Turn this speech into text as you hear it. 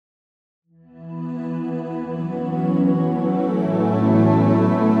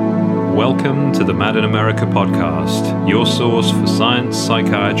Welcome to the Mad in America podcast, your source for science,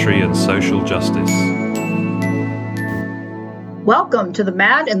 psychiatry, and social justice. Welcome to the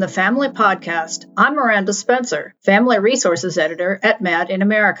Mad in the Family podcast. I'm Miranda Spencer, Family Resources Editor at Mad in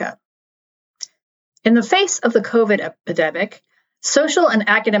America. In the face of the COVID epidemic, social and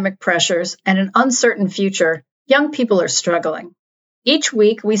academic pressures, and an uncertain future, young people are struggling. Each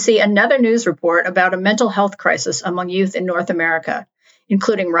week, we see another news report about a mental health crisis among youth in North America,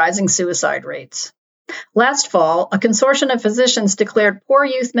 including rising suicide rates. Last fall, a consortium of physicians declared poor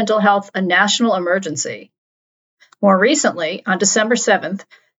youth mental health a national emergency. More recently, on December 7th,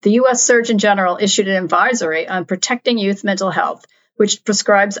 the U.S. Surgeon General issued an advisory on protecting youth mental health, which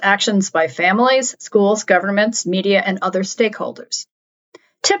prescribes actions by families, schools, governments, media, and other stakeholders.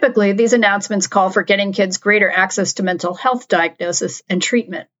 Typically, these announcements call for getting kids greater access to mental health diagnosis and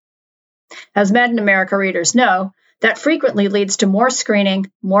treatment. As Mad in America readers know, that frequently leads to more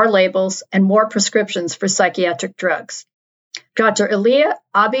screening, more labels, and more prescriptions for psychiatric drugs. Dr. Elia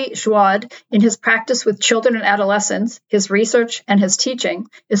Abi-Jaoude, in his practice with children and adolescents, his research, and his teaching,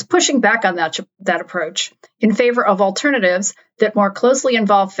 is pushing back on that approach in favor of alternatives that more closely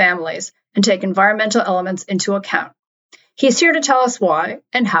involve families and take environmental elements into account. He's here to tell us why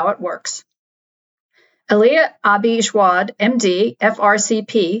and how it works. Elia Abi-Jaoude, MD,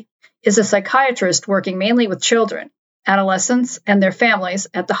 FRCP, is a psychiatrist working mainly with children, adolescents, and their families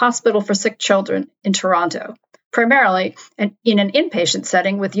at the Hospital for Sick Children in Toronto, primarily in an inpatient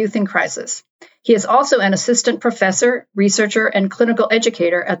setting with youth in crisis. He is also an assistant professor, researcher, and clinical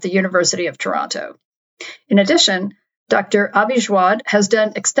educator at the University of Toronto. In addition, Dr. Abi-Jaoude has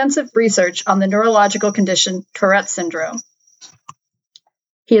done extensive research on the neurological condition Tourette's syndrome.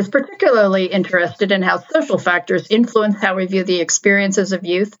 He is particularly interested in how social factors influence how we view the experiences of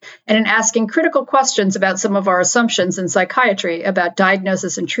youth and in asking critical questions about some of our assumptions in psychiatry about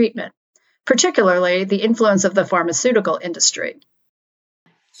diagnosis and treatment, particularly the influence of the pharmaceutical industry.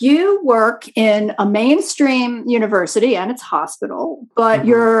 You work in a mainstream university and its hospital, but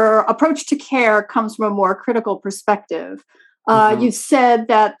your approach to care comes from a more critical perspective. You said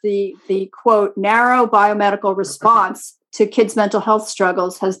that the quote, narrow biomedical response to kids' mental health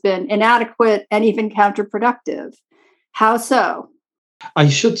struggles has been inadequate and even counterproductive. How so? I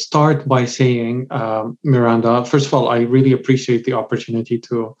should start by saying, Miranda, first of all, I really appreciate the opportunity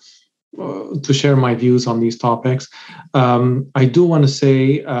to share my views on these topics. I do want to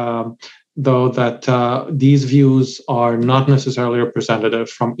say, though, that these views are not necessarily representative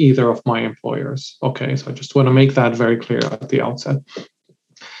from either of my employers. Okay, so I just want to make that very clear at the outset.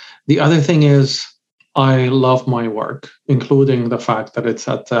 The other thing is, I love my work, including the fact that it's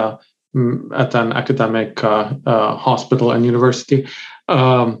at an academic hospital and university.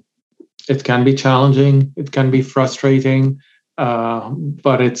 It can be challenging, it can be frustrating,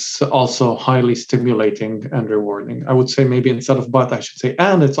 but it's also highly stimulating and rewarding. I would say maybe instead of but, I should say,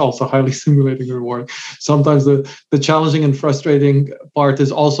 and it's also highly stimulating and rewarding. Sometimes the challenging and frustrating part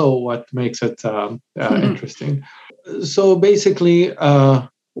is also what makes it interesting. So basically,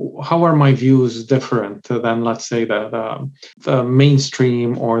 how are my views different than, let's say, the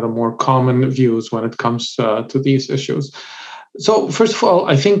mainstream or the more common views when it comes to these issues? So first of all,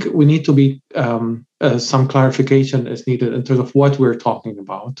 I think we need to be some clarification is needed in terms of what we're talking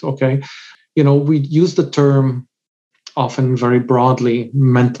about. Okay, we use the term often very broadly,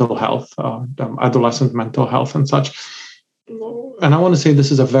 mental health, adolescent mental health, and such. And I want to say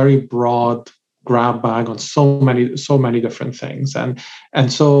this is a very broad grab bag on so many different things,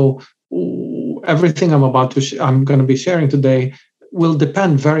 and so everything I'm going to be sharing today will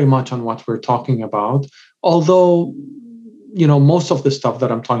depend very much on what we're talking about. Although most of the stuff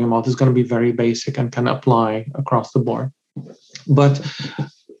that I'm talking about is going to be very basic and can apply across the board. But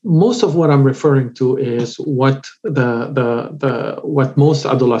most of what I'm referring to is what what most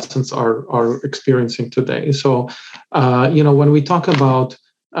adolescents are experiencing today. So, when we talk about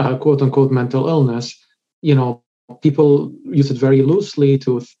quote unquote mental illness, people use it very loosely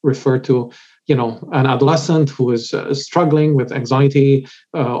to refer to, an adolescent who is struggling with anxiety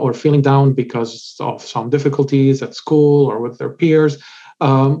or feeling down because of some difficulties at school or with their peers.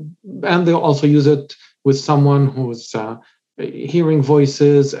 And they'll also use it with someone who's hearing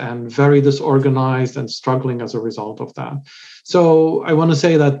voices and very disorganized and struggling as a result of that. So I want to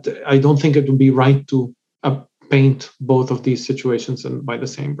say that I don't think it would be right to paint both of these situations by the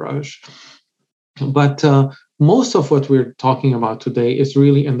same brush. But most of what we're talking about today is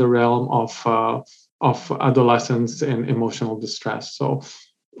really in the realm of adolescents in emotional distress.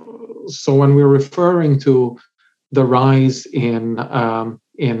 So when we're referring to the rise in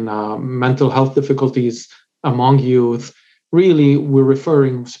mental health difficulties among youth, really we're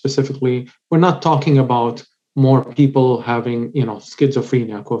referring specifically, we're not talking about more people having,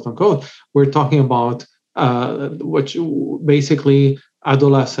 schizophrenia, quote unquote. We're talking about which basically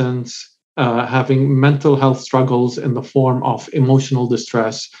adolescents having mental health struggles in the form of emotional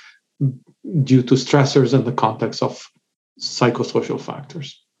distress due to stressors in the context of psychosocial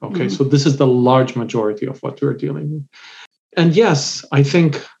factors. Okay, so this is the large majority of what we're dealing with. And yes, I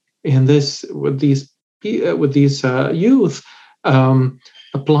think in this with these youth,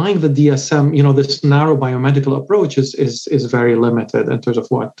 applying the DSM, this narrow biomedical approach is very limited in terms of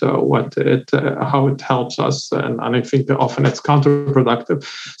how it helps us, and I think that often it's counterproductive.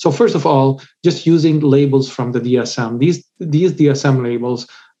 So first of all, just using labels from the DSM, these DSM labels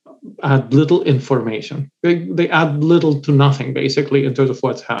add little information. They add little to nothing, basically, in terms of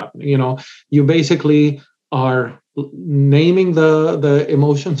what's happening. You basically are naming the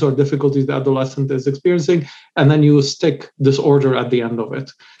emotions or difficulties the adolescent is experiencing, and then you stick disorder at the end of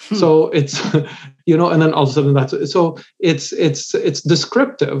it. So it's and then all of a sudden it's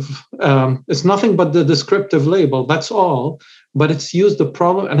descriptive. It's nothing but the descriptive label. That's all. But it's used the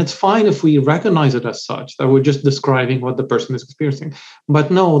problem, and it's fine if we recognize it as such, that we're just describing what the person is experiencing.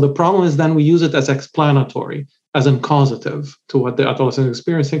 But no, the problem is then we use it as explanatory, as in causative to what the adolescent is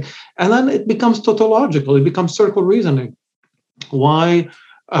experiencing. And then it becomes tautological, it becomes circle reasoning. Why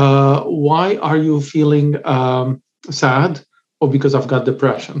are you feeling sad? Oh, because I've got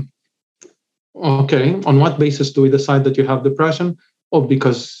depression. Okay, on what basis do we decide that you have depression? Oh,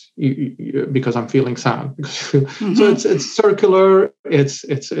 because I'm feeling sad. So it's circular.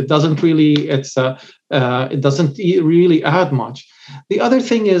 It doesn't really add much. The other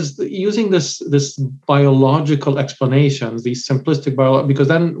thing is using this biological explanations, these simplistic because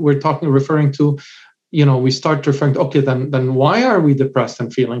then we're referring to, we start referring to, okay, then why are we depressed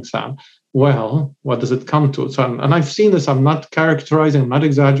and feeling sad? Well, what does it come to? So, and I've seen this. I'm not characterizing. I'm not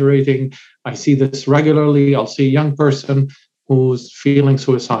exaggerating. I see this regularly. I'll see a young person who's feeling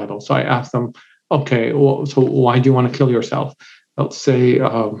suicidal. So I ask them, okay, well, so why do you want to kill yourself? They'll say,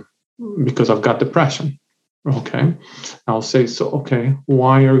 because I've got depression. Okay. I'll say, so, okay,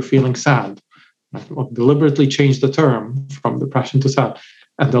 why are you feeling sad? I'll deliberately change the term from depression to sad.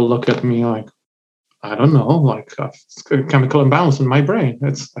 And they'll look at me like, I don't know, like a chemical imbalance in my brain.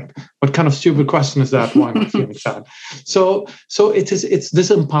 It's like, what kind of stupid question is that? Why am I feeling sad? So it's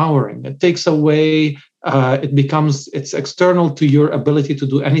disempowering. It takes away, it's external to your ability to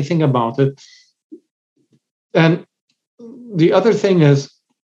do anything about it. And the other thing is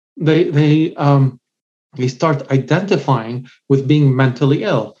they start identifying with being mentally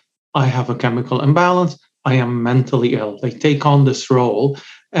ill. I have a chemical imbalance. I am mentally ill. They take on this role.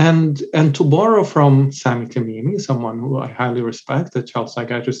 And to borrow from Sami Tamimi, someone who I highly respect, a child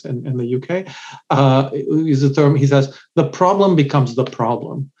psychiatrist in the UK, is a term, he says, the problem becomes the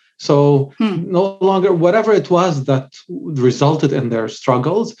problem. So no longer, whatever it was that resulted in their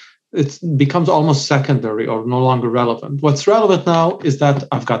struggles, it becomes almost secondary or no longer relevant. What's relevant now is that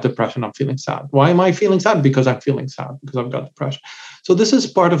I've got depression, I'm feeling sad. Why am I feeling sad? Because I'm feeling sad, because I've got depression. So this is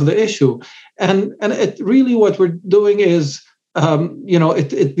part of the issue. And it really, what we're doing is,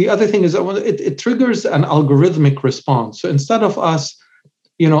 the other thing is it triggers an algorithmic response. So instead of us,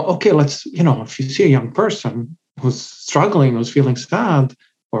 okay, let's, if you see a young person who's struggling, who's feeling sad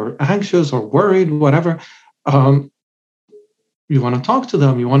or anxious or worried, whatever, you want to talk to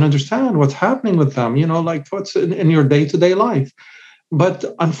them, you want to understand what's happening with them, like what's in your day-to-day life. But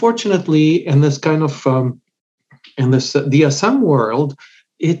unfortunately, in this kind of, in this DSM world,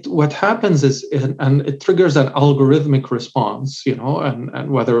 what happens is, and it triggers an algorithmic response, and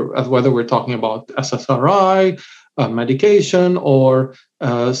whether we're talking about SSRI, medication, or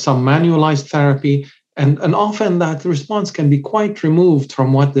some manualized therapy, and often that response can be quite removed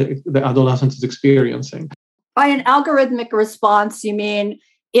from what the adolescent is experiencing. By an algorithmic response, you mean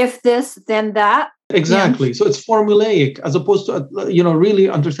if this, then that? Exactly. Yeah. So it's formulaic as opposed to, really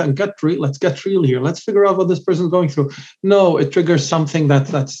understand, let's get real here. Let's figure out what this person's going through. No, it triggers something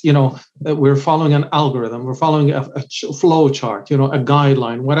that's we're following an algorithm. We're following a flow chart, a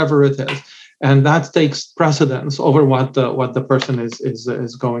guideline, whatever it is. And that takes precedence over what the person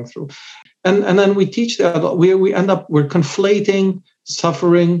is going through. And then we teach that we're conflating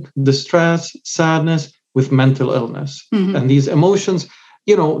suffering, distress, sadness with mental illness. Mm-hmm. And these emotions,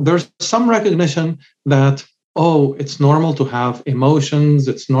 there's some recognition that, it's normal to have emotions.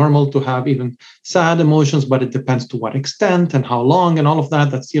 It's normal to have even sad emotions, but it depends to what extent and how long and all of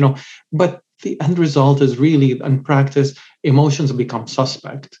that. That's, but the end result is really, in practice, emotions become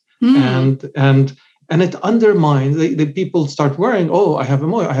suspect. Mm. And it undermines, the people start worrying, oh, I have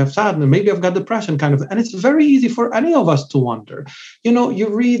emotion, I have sadness, maybe I've got depression kind of. And it's very easy for any of us to wonder. You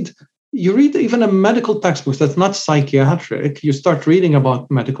read even a medical textbook that's not psychiatric, you start reading about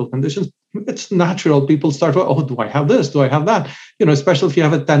medical conditions, it's natural. People start, oh, do I have this? Do I have that? Especially if you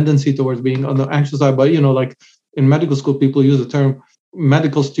have a tendency towards being on the anxious side. But, like in medical school, people use the term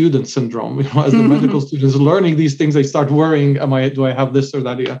medical student syndrome. As the medical students learning these things, they start worrying, do I have this or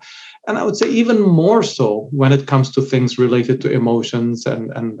that? Yeah. And I would say even more so when it comes to things related to emotions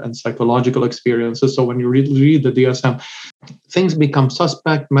and psychological experiences. So when you read the DSM, things become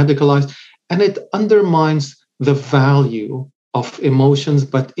suspect, medicalized, and it undermines the value of emotions,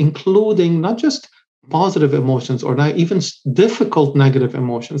 but including not just positive emotions or not even difficult negative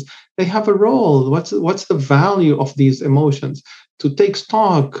emotions. They have a role. What's the value of these emotions? To take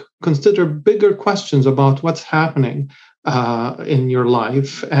stock, consider bigger questions about what's happening in your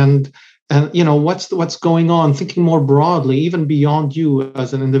life, and what's going on, thinking more broadly, even beyond you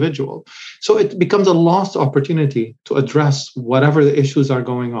as an individual. So it becomes a lost opportunity to address whatever the issues are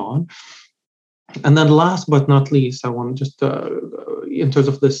going on. And then last but not least, I want to just in terms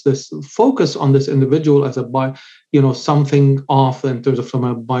of this focus on this individual as something off in terms of from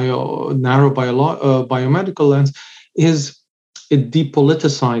a biomedical lens, is it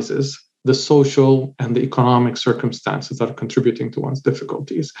depoliticizes the social and the economic circumstances that are contributing to one's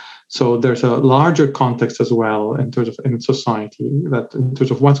difficulties. So there's a larger context as well in terms of in society, that in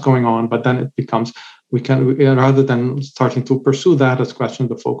terms of what's going on, but then it becomes, rather than starting to pursue that as question,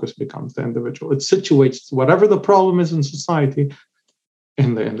 the focus becomes the individual. It situates whatever the problem is in society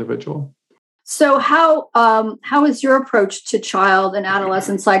in the individual. So how is your approach to child and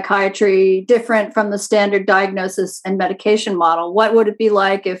adolescent psychiatry different from the standard diagnosis and medication model? What would it be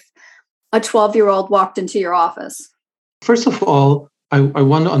like if a 12-year-old walked into your office? First of all, I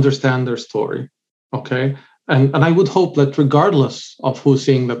want to understand their story, okay? And I would hope that regardless of who's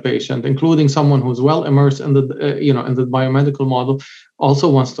seeing the patient, including someone who's well immersed in the in the biomedical model, also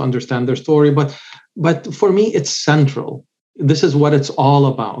wants to understand their story. But for me, it's central. This is what it's all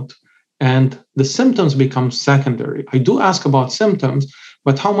about. And the symptoms become secondary. I do ask about symptoms,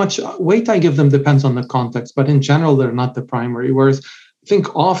 but how much weight I give them depends on the context. But in general, they're not the primary. Whereas I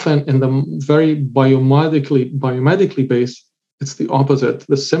think often in the very biomedically based, it's the opposite.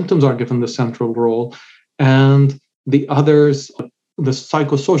 The symptoms are given the central role, and the others, the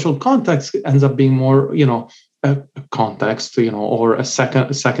psychosocial context ends up being more, a context, or a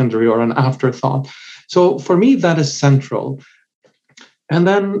secondary or an afterthought. So for me, that is central. And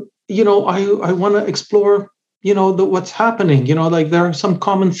then, I want to explore, what's happening. Like there are some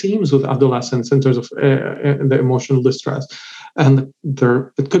common themes with adolescents in terms of the emotional distress. And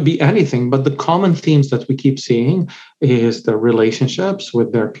it could be anything, but the common themes that we keep seeing is their relationships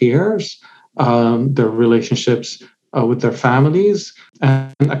with their peers, their relationships with their families,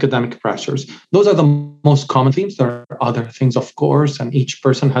 and academic pressures. Those are the most common themes. There are other things, of course, and each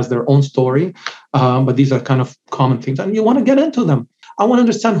person has their own story, but these are kind of common themes. And you want to get into them. I want to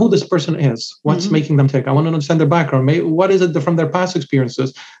understand who this person is, what's making them tick. I want to understand their background. What is it from their past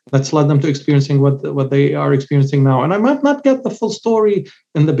experiences that's led them to experiencing what they are experiencing now? And I might not get the full story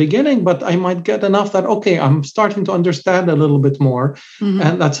in the beginning, but I might get enough that, okay, I'm starting to understand a little bit more.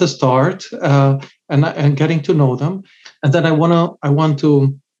 And that's a start, and getting to know them. And then I want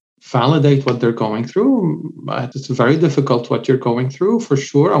to validate what they're going through. It's very difficult what you're going through, for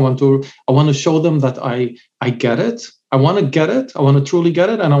sure. I want to show them that I get it. I want to get it. I want to truly get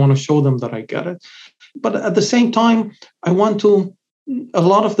it. And I want to show them that I get it. But at the same time, I want to, a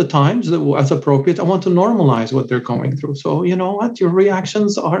lot of the times, as appropriate, I want to normalize what they're going through. So, you know what? Your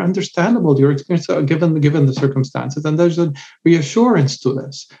reactions are understandable. Your experience, given the circumstances. And there's a reassurance to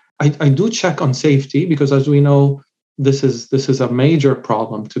this. I do check on safety because, as we know, this is a major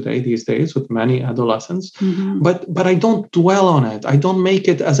problem these days with many adolescents. But I don't dwell on it. I don't make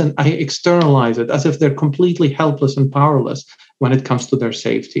it I externalize it as if they're completely helpless and powerless when it comes to their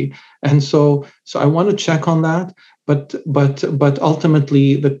safety. And so I want to check on that. But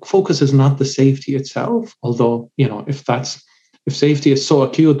ultimately, the focus is not the safety itself. Although, if safety is so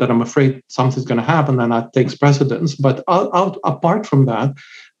acute that I'm afraid something's going to happen, then that takes precedence. But apart from that,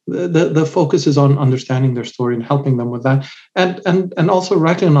 the focus is on understanding their story and helping them with that, and also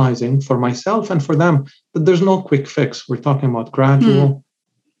recognizing for myself and for them that there's no quick fix. We're talking about gradual,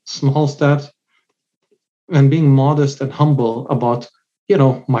 small steps, and being modest and humble about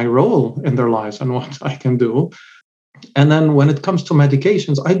my role in their lives and what I can do. And then when it comes to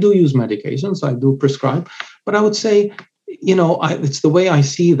medications, I do use medications, I do prescribe, but I would say it's the way I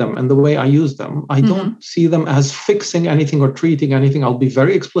see them and the way I use them. I don't see them as fixing anything or treating anything. I'll be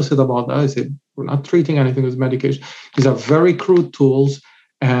very explicit about that. I say we're not treating anything with medication. These are very crude tools,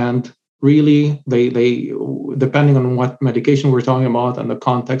 and really they depending on what medication we're talking about and the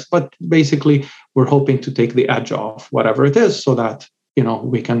context. But basically, we're hoping to take the edge off whatever it is, so that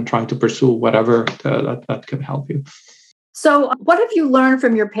we can try to pursue whatever that can help you. So what have you learned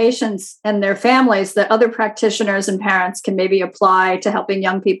from your patients and their families that other practitioners and parents can maybe apply to helping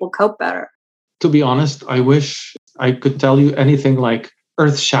young people cope better? To be honest, I wish I could tell you anything like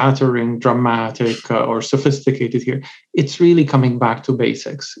earth-shattering, dramatic, or sophisticated here. It's really coming back to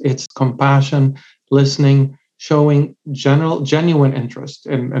basics. It's compassion, listening, showing genuine interest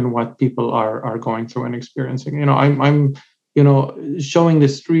in what people are going through and experiencing. I'm showing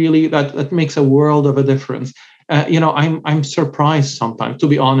this really that makes a world of a difference. I'm surprised sometimes, to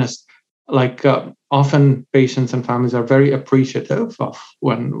be honest. Like often, patients and families are very appreciative of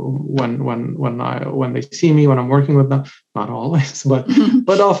when they see me when I'm working with them. Not always, but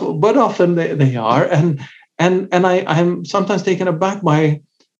often they are, and I'm sometimes taken aback by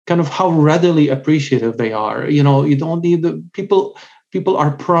kind of how readily appreciative they are. You don't need the people. People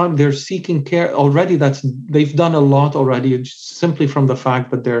are primed, they're seeking care already. They've done a lot already, simply from the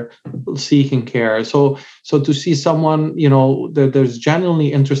fact that they're seeking care. So to see someone, that there's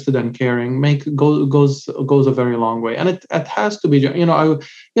genuinely interested in caring, goes a very long way. And it has to be,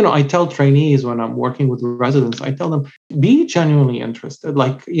 I tell trainees when I'm working with residents, I tell them, be genuinely interested.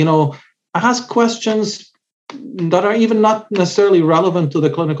 Ask questions that are even not necessarily relevant to the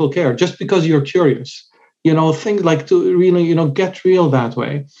clinical care, just because you're curious. Things like to really, get real that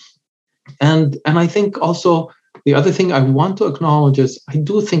way. And I think also the other thing I want to acknowledge is I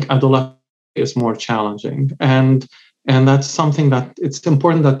do think adolescence is more challenging. And that's something that it's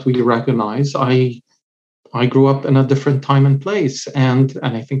important that we recognize. I grew up in a different time and place. And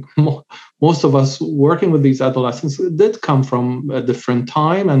I think most of us working with these adolescents did come from a different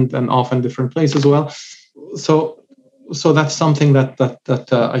time and often different place as well. So that's something that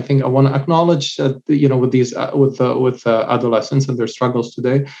I think I want to acknowledge. With these with adolescents and their struggles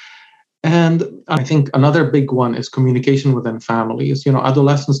today. And I think another big one is communication within families.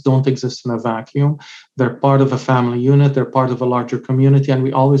 Adolescents don't exist in a vacuum. They're part of a family unit. They're part of a larger community, and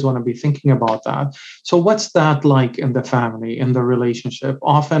we always want to be thinking about that. So what's that like in the family, in the relationship?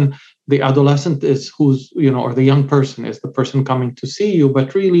 Often the adolescent is or the young person is the person coming to see you,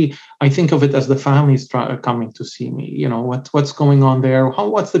 but really I think of it as the families coming to see me. What's going on there?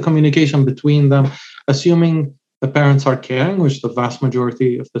 What's the communication between them? Assuming the parents are caring, which the vast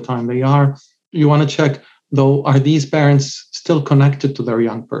majority of the time they are, you want to check, though, are these parents still connected to their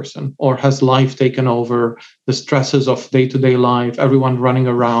young person, or has life taken over, the stresses of day-to-day life, everyone running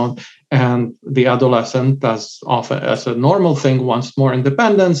around, and the adolescent, as often as a normal thing, wants more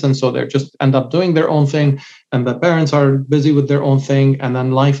independence, and so they just end up doing their own thing, and the parents are busy with their own thing, and then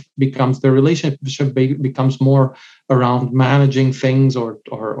their relationship becomes more around managing things or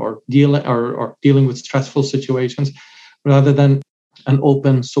dealing with stressful situations, rather than an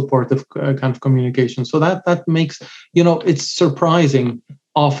open, supportive kind of communication. So that makes, it's surprising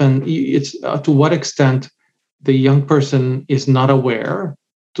often. It's to what extent the young person is not aware,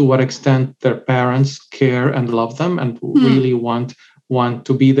 to what extent their parents care and love them and really want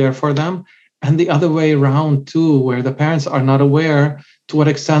to be there for them. And the other way around too, where the parents are not aware to what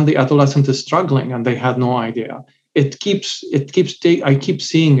extent the adolescent is struggling and they had no idea. I keep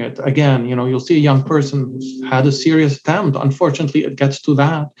seeing it again. You'll see a young person who's had a serious attempt. Unfortunately, it gets to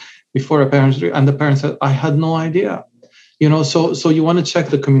that before the parent said, I had no idea. So you want to check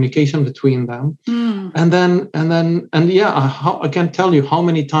the communication between them. I can't tell you how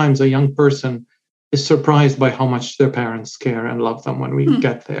many times a young person is surprised by how much their parents care and love them when we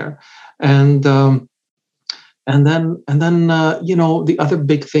get there. And then the other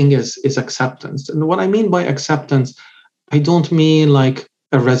big thing is acceptance. And what I mean by acceptance, I don't mean like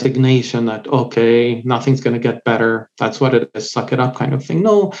a resignation that, okay, nothing's going to get better, that's what it is, suck it up kind of thing.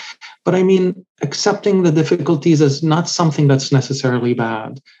 No, but I mean accepting the difficulties as not something that's necessarily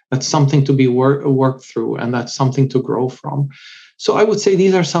bad. That's something to be worked through, and that's something to grow from. So I would say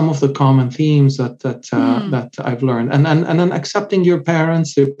these are some of the common themes that I've learned, and then accepting your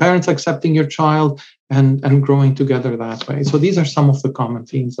parents accepting your child, and growing together that way. So these are some of the common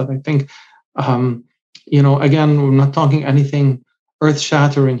themes that I think, again, we're not talking anything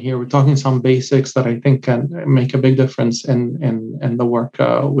earth-shattering here. We're talking some basics that I think can make a big difference in the work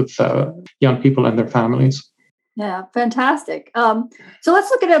with young people and their families. Yeah, fantastic. So let's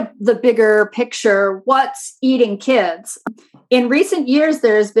look at the bigger picture. What's eating kids? In recent years,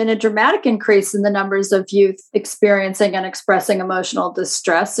 there's been a dramatic increase in the numbers of youth experiencing and expressing emotional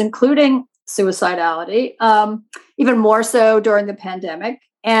distress, including suicidality, even more so during the pandemic.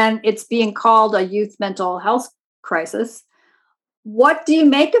 And it's being called a youth mental health crisis. What do you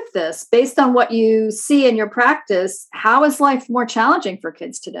make of this? Based on what you see in your practice, how is life more challenging for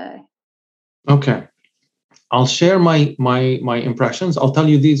kids today? Okay. I'll share my impressions. I'll tell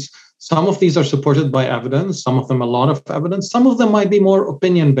you these. Some of these are supported by evidence, some of them a lot of evidence, some of them might be more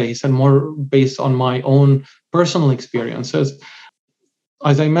opinion-based and more based on my own personal experiences.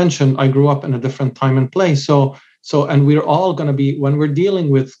 As I mentioned, I grew up in a different time and place. So and we're all going to be, when we're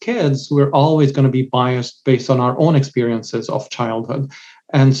dealing with kids, we're always going to be biased based on our own experiences of childhood.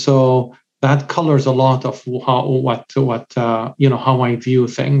 And so that colors a lot of how I view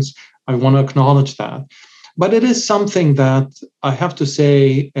things. I want to acknowledge that. But it is something that I have to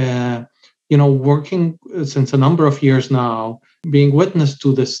say, working since a number of years now, being witness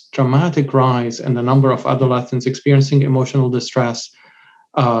to this dramatic rise in the number of adolescents experiencing emotional distress,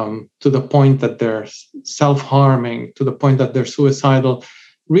 to the point that they're self-harming, to the point that they're suicidal,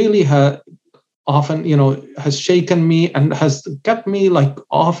 really often, has shaken me and has kept me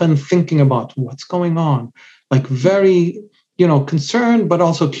often thinking about what's going on, very, concerned, but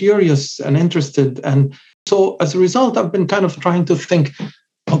also curious and interested. And so as a result, I've been kind of trying to think,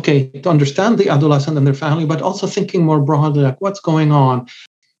 okay, to understand the adolescent and their family, but also thinking more broadly, what's going on.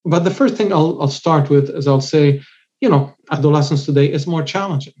 But the first thing I'll start with is I'll say, adolescence today is more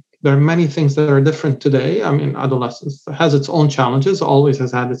challenging. There are many things that are different today. I mean, adolescence has its own challenges, always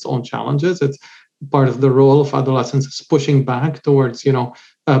has had its own challenges. It's part of the role of adolescence is pushing back towards,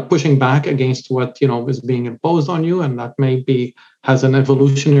 pushing back against what, is being imposed on you. And that has an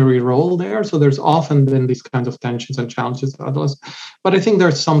evolutionary role there. So there's often been these kinds of tensions and challenges of adolescence. But I think there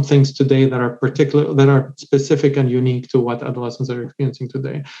are some things today that are specific and unique to what adolescents are experiencing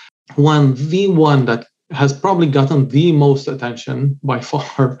today. The one that has probably gotten the most attention by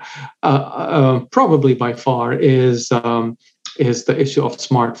far, is the issue of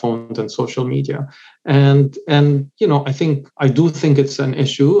smartphones and social media. And I do think it's an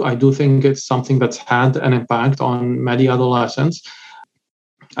issue. I do think it's something that's had an impact on many adolescents.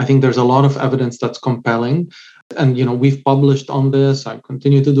 I think there's a lot of evidence that's compelling. And, we've published on this. I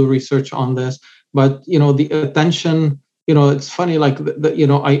continue to do research on this. But, the attention, it's funny,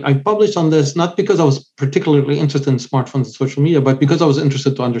 I published on this not because I was particularly interested in smartphones and social media, but because I was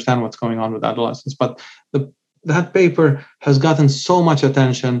interested to understand what's going on with adolescents. But that paper has gotten so much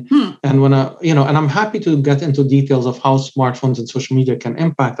attention. And and I'm happy to get into details of how smartphones and social media can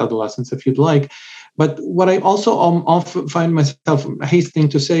impact adolescents if you'd like. But what I also often find myself hastening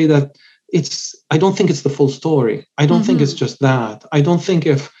to say that I don't think it's the full story. I don't think it's just that. I don't think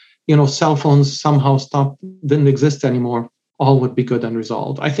if cell phones somehow didn't exist anymore, all would be good and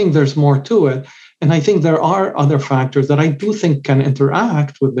resolved. I think there's more to it. And I think there are other factors that I do think can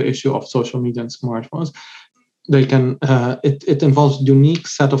interact with the issue of social media and smartphones. They can, it involves unique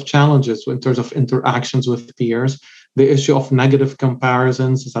set of challenges in terms of interactions with peers. The issue of negative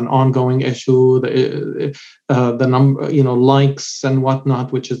comparisons is an ongoing issue. The number, likes and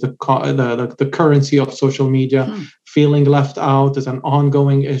whatnot, which is the currency of social media. Feeling left out is an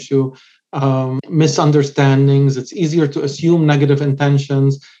ongoing issue. Misunderstandings. It's easier to assume negative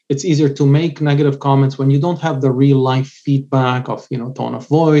intentions. It's easier to make negative comments when you don't have the real life feedback of, tone of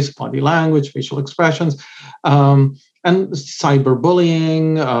voice, body language, facial expressions. And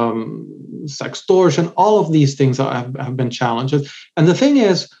cyberbullying, sextortion, all of these things have been challenges. And the thing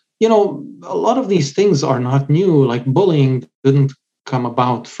is, a lot of these things are not new. Like bullying didn't come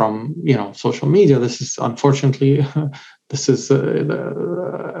about from, social media. This is unfortunately,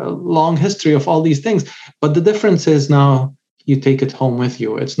 a long history of all these things. But the difference is now you take it home with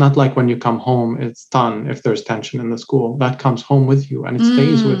you. It's not like when you come home, it's done. If there's tension in the school, that comes home with you and it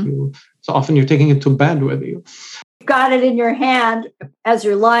stays with you. So often you're taking it to bed with you. You've got it in your hand as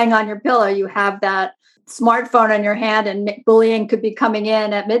you're lying on your pillow. You have that smartphone in your hand and bullying could be coming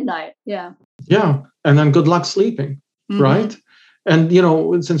in at midnight. Yeah. Yeah. And then good luck sleeping, right? And,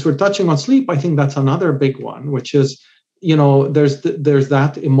 since we're touching on sleep, I think that's another big one, which is, there's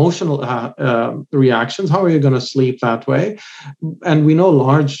that emotional reactions. How are you going to sleep that way? And we know a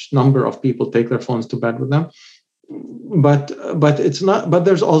large number of people take their phones to bed with them. But it's not. But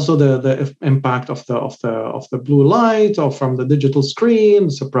there's also the impact of the blue light or from the digital screen,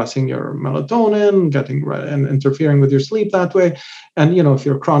 suppressing your melatonin, and interfering with your sleep that way. And if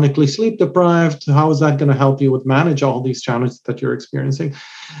you're chronically sleep deprived, how is that going to help you manage all these challenges that you're experiencing?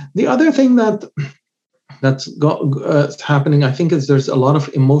 The other thing that that's happening. I think there's a lot of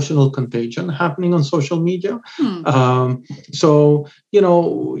emotional contagion happening on social media. So,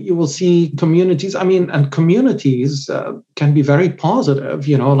 you will see communities. And communities can be very positive,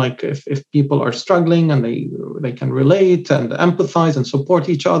 like if people are struggling and they can relate and empathize and support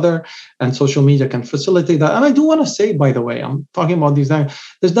each other, and social media can facilitate that. And I do want to say, by the way, I'm talking about these things,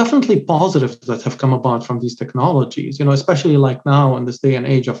 there's definitely positives that have come about from these technologies, especially like now in this day and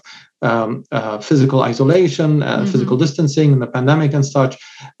age of physical isolation, physical distancing, and the pandemic and such.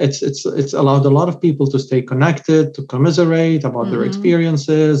 It's allowed a lot of people to stay connected, to commiserate about their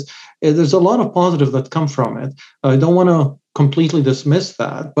experiences. There's a lot of positive that come from it. I don't want to completely dismiss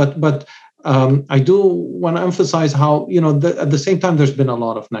that, but I do want to emphasize how, at the same time, there's been a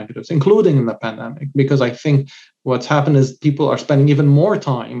lot of negatives, including in the pandemic, because I think what's happened is people are spending even more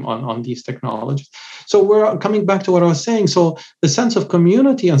time on these technologies. So we're coming back to what I was saying. So the sense of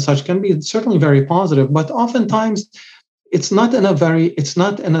community and such can be certainly very positive, but oftentimes it's not in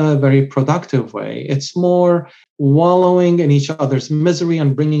a very productive way. It's more wallowing in each other's misery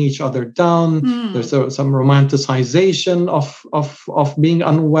and bringing each other down. There's some romanticization of being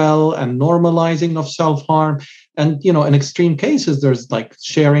unwell and normalizing of self-harm. And, in extreme cases, there's like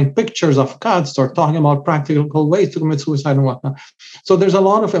sharing pictures of cats or talking about practical ways to commit suicide and whatnot. So there's a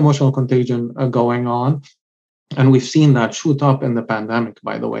lot of emotional contagion going on. And we've seen that shoot up in the pandemic,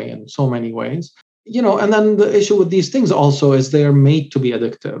 by the way, in so many ways. And then the issue with these things also is they're made to be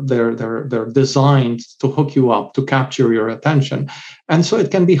addictive. They're designed to hook you up, to capture your attention. And so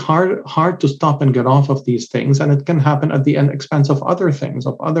it can be hard to stop and get off of these things. And it can happen at the expense of other things,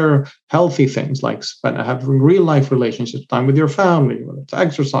 of other healthy things, like having real life relationships, time with your family, whether it's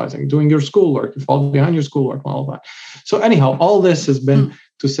exercising, doing your schoolwork, you fall behind your schoolwork, and all that. So anyhow, all this has been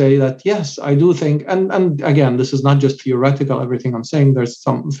to say that, yes, I do think, and again, this is not just theoretical, everything I'm saying, there's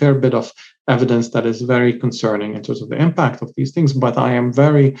some fair bit of evidence that is very concerning in terms of the impact of these things, but I am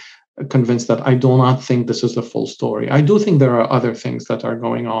very convinced that I do not think this is the full story. I do think there are other things that are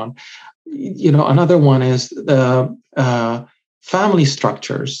going on. Another one is family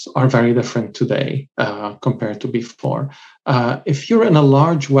structures are very different today compared to before. If you're in a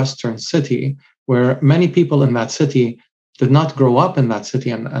large Western city where many people in that city did not grow up in that city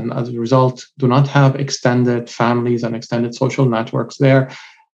and as a result do not have extended families and extended social networks there,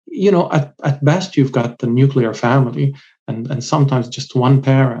 at best you've got the nuclear family and sometimes just one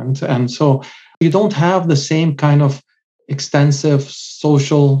parent. And so you don't have the same kind of extensive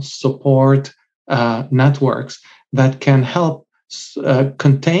social support networks that can help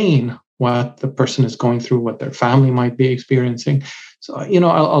contain what the person is going through, what their family might be experiencing. So,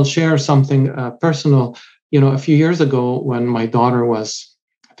 I'll share something personal. A few years ago, when my daughter was,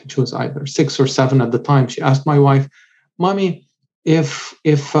 I think she was either 6 or 7 at the time, she asked my wife, "Mommy, if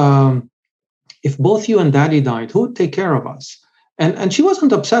both you and Daddy died, who would take care of us?" And she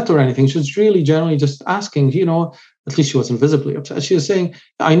wasn't upset or anything. She was really generally just asking, at least she wasn't visibly upset. She was saying,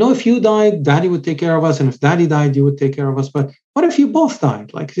 "I know if you died, Daddy would take care of us. And if Daddy died, you would take care of us. But what if you both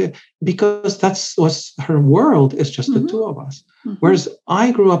died?" Because that's what's her world is just the two of us. Whereas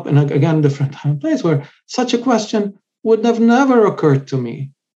I grew up in a different time and place where such a question would have never occurred to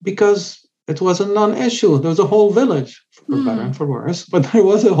me because it was a non-issue. There was a whole village, for better and for worse, but there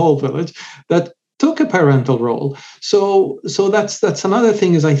was a whole village that took a parental role. So that's another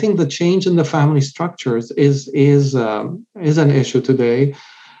thing. Is I think the change in the family structures is an issue today,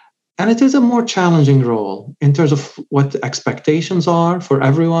 and it is a more challenging role in terms of what the expectations are for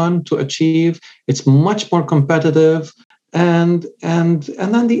everyone to achieve. It's much more competitive, and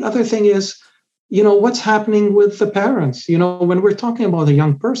then the other thing is, what's happening with the parents. When we're talking about a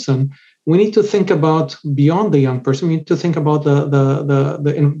young person, we need to think about beyond the young person. We need to think about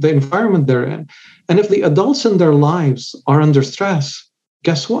the environment they're in. And if the adults in their lives are under stress,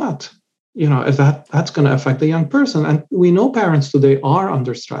 guess what? That's going to affect the young person. And we know parents today are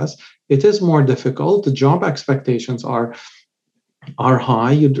under stress. It is more difficult. The job expectations are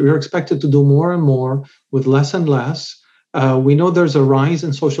high. You're expected to do more and more with less and less. We know there's a rise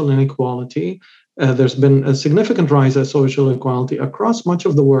in social inequality. There's been a significant rise in social inequality across much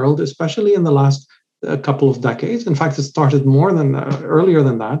of the world, especially in the last couple of decades. In fact, it started earlier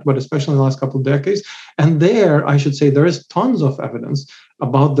than that, but especially in the last couple of decades. And there, I should say, there is tons of evidence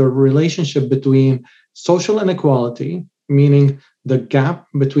about the relationship between social inequality, meaning the gap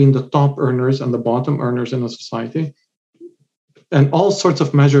between the top earners and the bottom earners in a society, and all sorts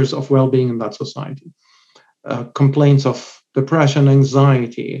of measures of well-being in that society. Complaints of depression,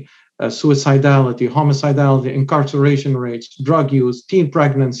 anxiety, suicidality, homicidality, incarceration rates, drug use, teen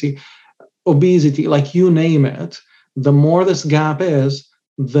pregnancy, obesity, like you name it. The more this gap is,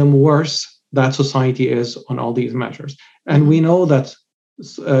 the worse that society is on all these measures. And we know that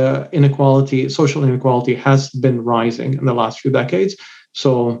inequality, social inequality, has been rising in the last few decades.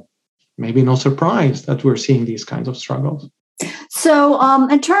 So maybe no surprise that we're seeing these kinds of struggles. So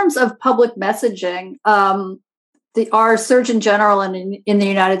in terms of public messaging, our Surgeon General in the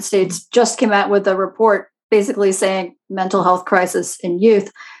United States just came out with a report basically saying mental health crisis in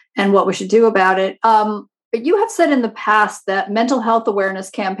youth and what we should do about it. But you have said in the past that mental health awareness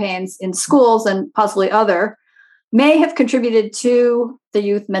campaigns in schools and possibly other may have contributed to the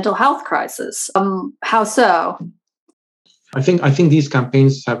youth mental health crisis. How so? I think these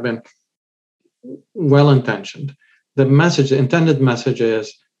campaigns have been well-intentioned. The intended message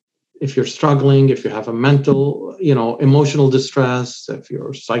is, if you're struggling, if you have a mental, emotional distress, if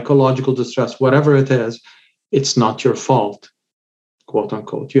you're psychological distress, whatever it is, it's not your fault, quote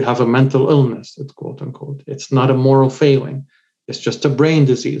unquote. You have a mental illness, it's quote unquote. It's not a moral failing. It's just a brain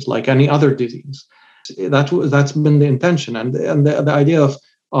disease like any other disease. That's been the intention. And the idea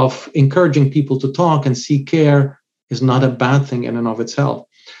of encouraging people to talk and seek care is not a bad thing in and of itself.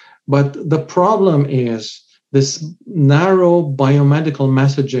 But the problem is this narrow biomedical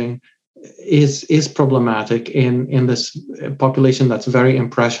messaging is problematic in this population that's very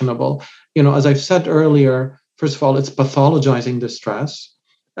impressionable. As I've said earlier, first of all, it's pathologizing distress.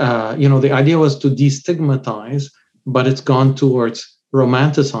 The idea was to destigmatize, but it's gone towards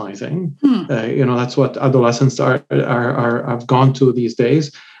romanticizing. That's what adolescents have gone to these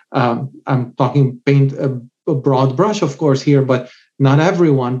days. I'm talking paint a broad brush, of course, here, but not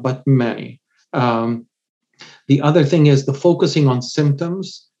everyone, but many. The other thing is the focusing on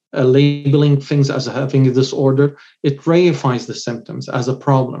symptoms, labeling things as having a disorder. It reifies the symptoms as a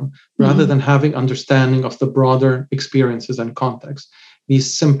problem rather than having understanding of the broader experiences and context.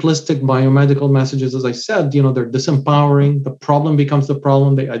 These simplistic biomedical messages, as I said, they're disempowering. The problem becomes the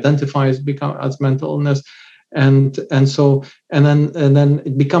problem. They identify as mental illness. And then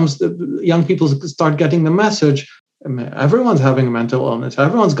it becomes the young people start getting the message. Everyone's having a mental illness.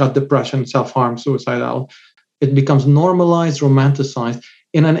 Everyone's got depression, self-harm, suicidal. It becomes normalized, romanticized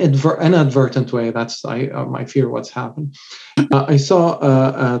in an inadvertent way. That's my fear what's happened. I saw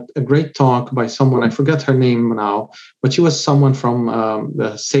a great talk by someone, I forget her name now, but she was someone from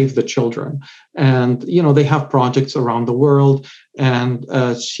the Save the Children. And, they have projects around the world. And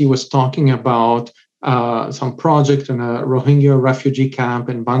she was talking about some project in a Rohingya refugee camp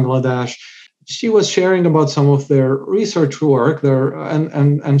in Bangladesh. She was sharing about some of their research work there,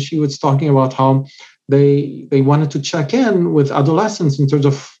 and she was talking about how they wanted to check in with adolescents in terms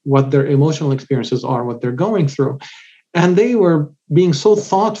of what their emotional experiences are, what they're going through. And they were being so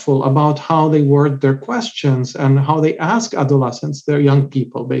thoughtful about how they word their questions and how they ask adolescents, they're young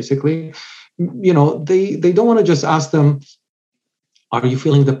people, basically. They don't want to just ask them, are you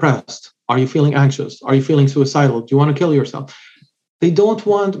feeling depressed? Are you feeling anxious? Are you feeling suicidal? Do you want to kill yourself? They don't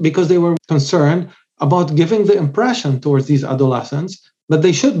want, because they were concerned about giving the impression towards these adolescents that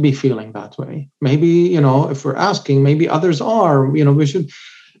they should be feeling that way. Maybe, if we're asking, maybe others are, we should.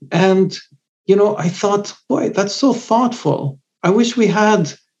 And, I thought, boy, that's so thoughtful. I wish we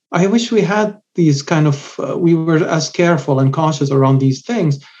had these kind of, we were as careful and cautious around these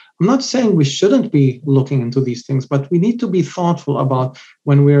things. I'm not saying we shouldn't be looking into these things, but we need to be thoughtful about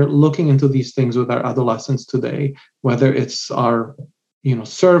when we're looking into these things with our adolescents today, whether it's our,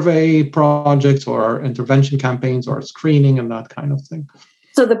 survey projects or our intervention campaigns or screening and that kind of thing.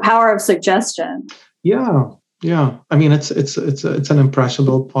 So the power of suggestion. Yeah. I mean, it's an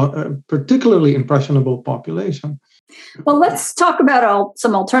impressionable, particularly impressionable population. Well, let's talk about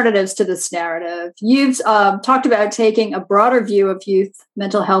some alternatives to this narrative. You've talked about taking a broader view of youth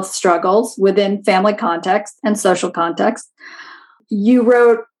mental health struggles within family context and social context. You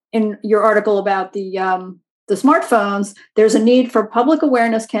wrote in your article about the smartphones, there's a need for public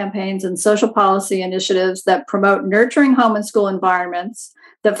awareness campaigns and social policy initiatives that promote nurturing home and school environments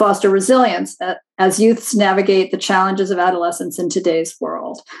that foster resilience as youths navigate the challenges of adolescence in today's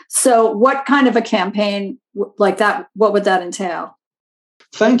world. So what kind of a campaign like that, what would that entail?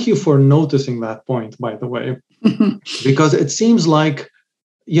 Thank you for noticing that point, by the way, because it seems like,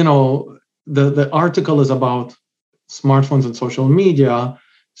 the article is about smartphones and social media.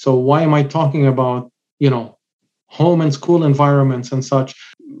 So why am I talking about, home and school environments and such?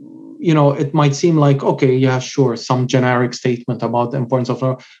 It might seem like, okay, yeah, sure, some generic statement about the importance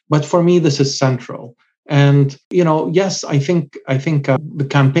of, but for me, this is central. And, yes, I think the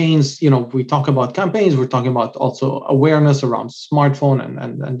campaigns, we talk about campaigns, we're talking about also awareness around smartphone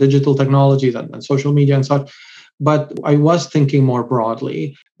and digital technologies and social media and such. But I was thinking more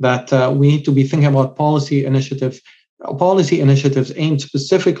broadly that we need to be thinking about policy initiatives policy initiatives aimed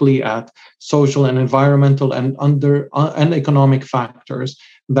specifically at social and environmental and and economic factors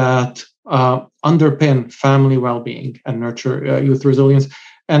that underpin family well-being and nurture youth resilience.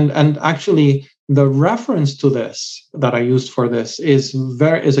 And actually, the reference to this that I used for this is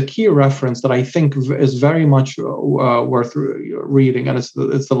a key reference that I think is very much worth reading, and it's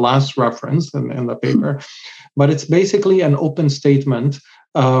the last reference in the paper. But it's basically an open statement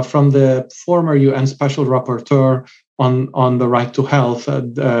from the former UN Special Rapporteur on the right to health,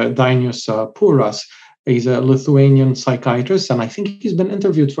 Dainius Puras. He's a Lithuanian psychiatrist, and I think he's been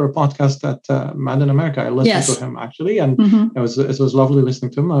interviewed for a podcast at Mad in America. I listened to him, actually, and it was lovely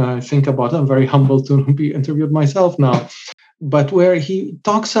listening to him. I think about it. I'm very humbled to be interviewed myself now. But where he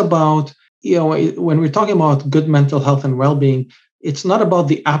talks about, when we're talking about good mental health and well-being, it's not about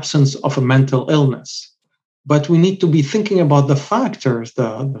the absence of a mental illness, but we need to be thinking about the factors,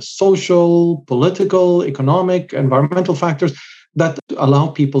 the social, political, economic, environmental factors that allow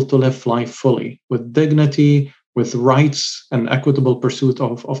people to live life fully with dignity, with rights and equitable pursuit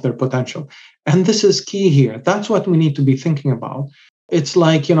of their potential. And this is key here. That's what we need to be thinking about. It's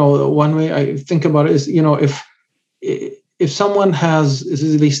like, one way I think about it is, if someone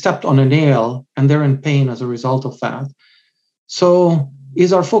they stepped on a nail and they're in pain as a result of that. So is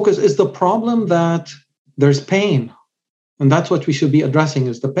the problem that there's pain? And that's what we should be addressing,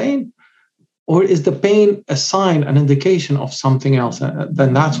 is the pain? Or is the pain a sign, an indication of something else?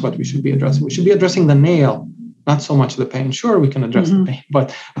 Then that's what we should be addressing. We should be addressing the nail, not so much the pain. Sure, we can address the pain,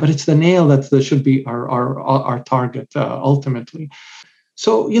 but it's the nail that should be our target ultimately.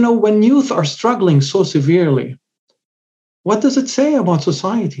 So, when youth are struggling so severely, what does it say about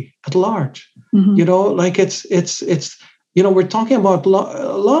society at large? We're talking about a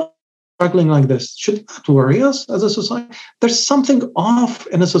lot of struggling like this. Should that worry us as a society? There's something off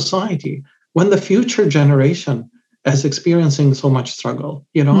in a society when the future generation is experiencing so much struggle.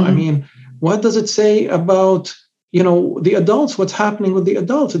 What does it say about, the adults, what's happening with the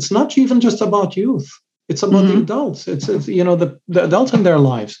adults? It's not even just about youth. It's about the adults. It's the adults in their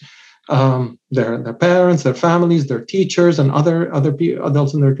lives, their parents, their families, their teachers, and other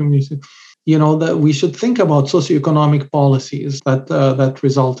adults in their community. That we should think about socioeconomic policies that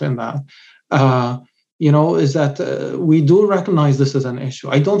result in that. Is that we do recognize this as an issue.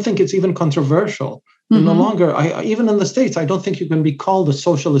 I don't think it's even controversial. No longer, even in the States, I don't think you can be called a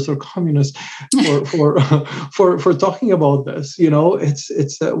socialist or communist for talking about this.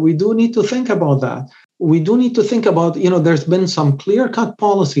 We do need to think about that. We do need to think about, there's been some clear-cut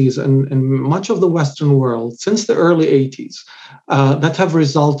policies in much of the Western world since the early 80s that have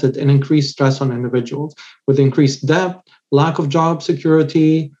resulted in increased stress on individuals with increased debt, lack of job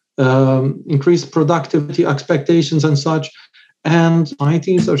security, increased productivity expectations and such. And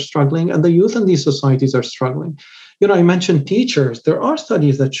societies are struggling, and the youth in these societies are struggling. I mentioned teachers. There are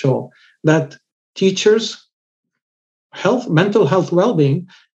studies that show that teachers' mental health well-being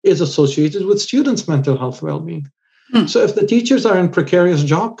is associated with students' mental health well-being. So if the teachers are in precarious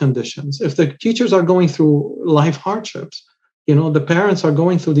job conditions, if the teachers are going through life hardships, the parents are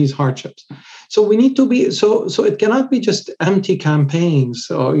going through these hardships. So we need to be, so it cannot be just empty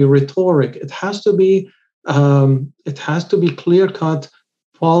campaigns or rhetoric. It has to be clear-cut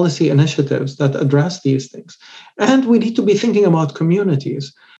policy initiatives that address these things. And we need to be thinking about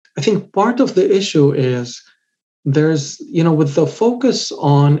communities. I think part of the issue is there's, with the focus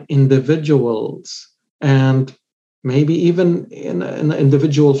on individuals and maybe even in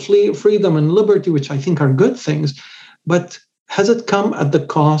individual freedom and liberty, which I think are good things, but has it come at the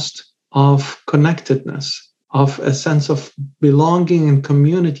cost of connectedness, of a sense of belonging and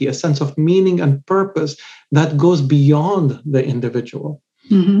community, a sense of meaning and purpose that goes beyond the individual?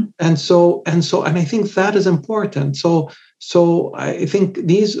 And I think that is important. So I think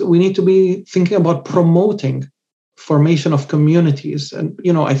we need to be thinking about promoting formation of communities. And,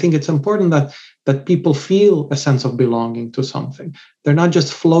 I think it's important that people feel a sense of belonging to something. They're not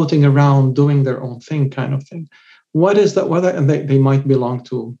just floating around doing their own thing kind of thing. What is that? And they might belong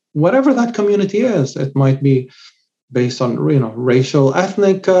to whatever that community is. It might be based on racial,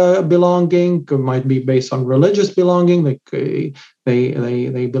 ethnic belonging. It might be based on religious belonging. Like they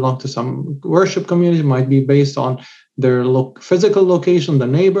belong to some worship community. It might be based on their physical location, the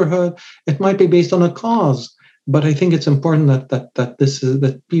neighborhood. It might be based on a cause. But I think it's important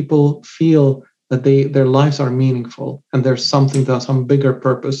that people feel that their lives are meaningful and there's some bigger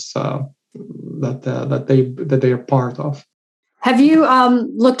purpose that they are part of. Have you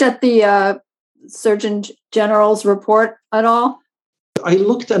looked at the Surgeon General's report at all? I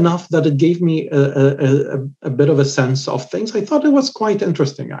looked enough that it gave me a bit of a sense of things. I thought it was quite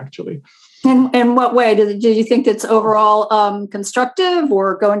interesting, actually. In what way? Did you think it's overall constructive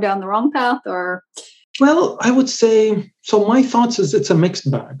or going down the wrong path? Or Well, I would say, so my thoughts is it's a mixed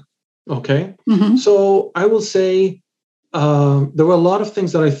bag. Okay. Mm-hmm. So I will say there were a lot of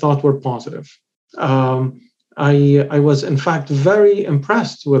things that I thought were positive. I was in fact very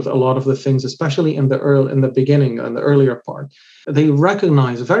impressed with a lot of the things, especially in the beginning and the earlier part. They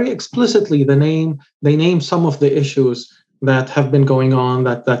recognize very explicitly they name some of the issues that have been going on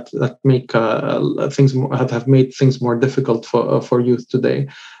that make things have made things more difficult for youth today.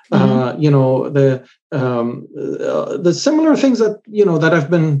 Mm-hmm. The similar things that I've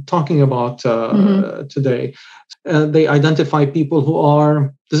been talking about today. They identify people who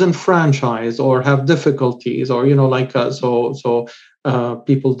are disenfranchised or have difficulties, or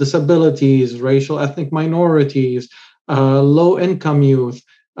people, disabilities, racial, ethnic minorities, low income youth,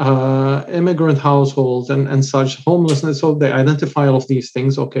 immigrant households, and such, homelessness. So they identify all of these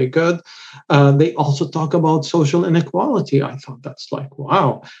things. Okay, good. They also talk about social inequality. I thought that's like,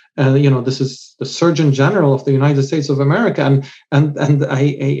 wow. This is the Surgeon General of the United States of America, and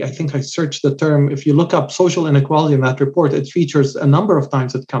I think I searched the term. If you look up social inequality in that report, it features a number of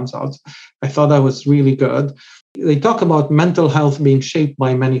times. It comes out. I thought that was really good. They talk about mental health being shaped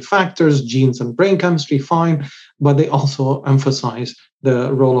by many factors, genes and brain chemistry, fine, but they also emphasize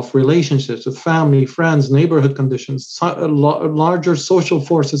the role of relationships with family, friends, neighborhood conditions, larger social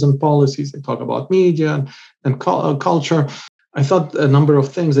forces and policies. They talk about media and culture. I thought a number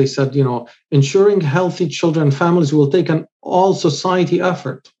of things. They said, ensuring healthy children and families will take an all society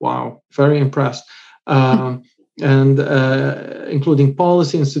effort. Wow, very impressed. And including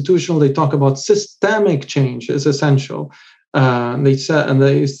policy, institutional. They talk about systemic change is essential. He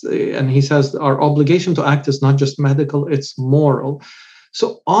says our obligation to act is not just medical, it's moral.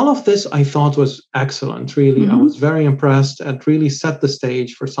 So all of this I thought was excellent. Really, I was very impressed and really set the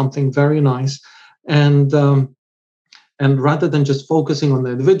stage for something very nice. And rather than just focusing on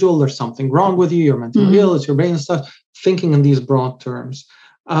the individual, there's something wrong with you, you're mentally ill, it's your brain and stuff, thinking in these broad terms.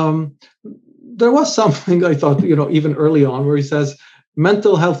 There was something I thought, even early on, where he says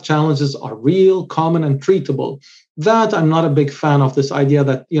mental health challenges are real, common, and treatable. That I'm not a big fan of, this idea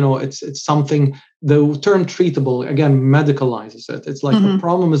that, it's something, the term treatable, again, medicalizes it. It's like the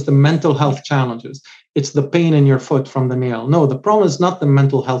problem is the mental health challenges. It's the pain in your foot from the nail. No, the problem is not the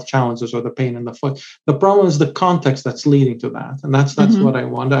mental health challenges or the pain in the foot. The problem is the context that's leading to that. And that's what I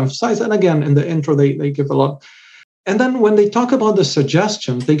want to emphasize. And again, in the intro, they give a lot. And then when they talk about the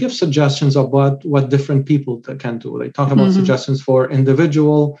suggestions, they give suggestions about what different people can do. They talk about suggestions for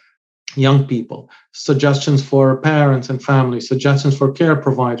individual young people, suggestions for parents and families, suggestions for care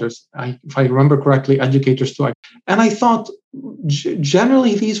providers. If I remember correctly, educators too. And I thought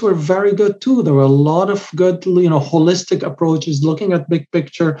generally these were very good too. There were a lot of good, holistic approaches, looking at big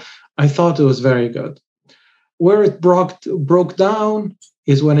picture. I thought it was very good. Where it broke down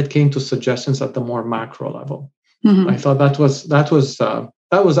is when it came to suggestions at the more macro level. I thought that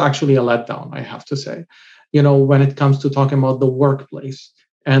was actually a letdown, I have to say. When it comes to talking about the workplace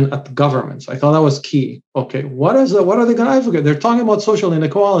and at governments, I thought that was key. Okay, what are they going to advocate? They're talking about social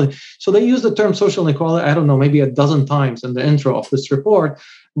inequality. So they use the term social inequality, I don't know, maybe a dozen times in the intro of this report.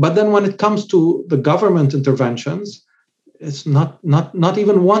 But then when it comes to the government interventions, it's not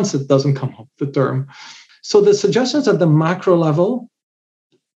even once it doesn't come up, the term. So the suggestions at the macro level,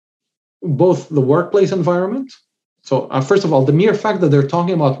 both the workplace environment. So first of all, the mere fact that they're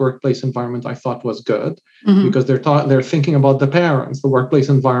talking about workplace environment, I thought was good, because they're thinking about the parents, the workplace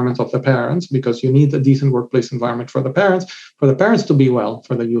environment of the parents, because you need a decent workplace environment for the parents to be well,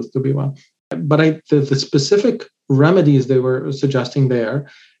 for the youth to be well. But the specific remedies they were suggesting there,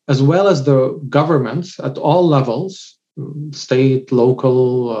 as well as the governments at all levels, state,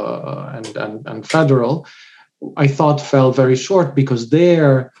 local, and federal, I thought fell very short, because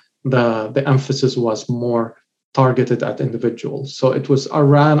there the emphasis was more targeted at individuals. So it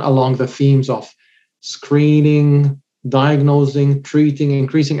ran along the themes of screening, diagnosing, treating,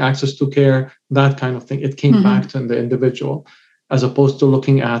 increasing access to care, that kind of thing. It came back to the individual, as opposed to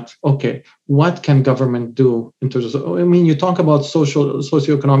looking at, okay, what can government do in terms of, you talk about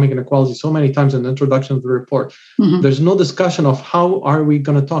socioeconomic inequality so many times in the introduction of the report. There's no discussion of how are we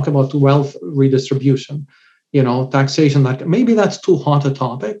going to talk about wealth redistribution, taxation. Maybe that's too hot a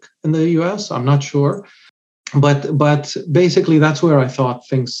topic in the US, I'm not sure. But basically, that's where I thought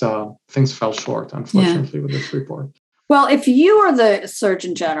things fell short, unfortunately, with this report. Well, if you were the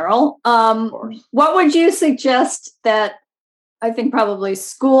Surgeon General, what would you suggest that I think probably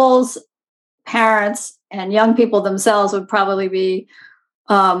schools, parents, and young people themselves would probably be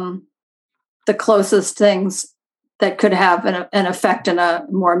the closest things that could have an effect in a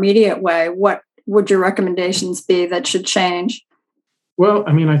more immediate way, what would your recommendations be that should change? Well,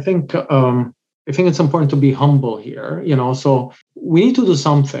 I mean, I think it's important to be humble here. So we need to do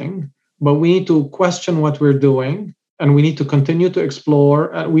something, but we need to question what we're doing, and we need to continue to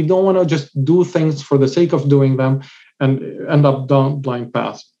explore. We don't want to just do things for the sake of doing them and end up down blind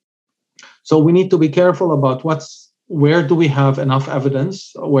paths. So we need to be careful about where do we have enough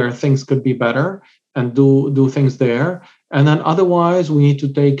evidence where things could be better, and do things there. And then otherwise, we need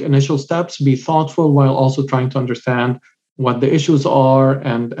to take initial steps, be thoughtful while also trying to understand what the issues are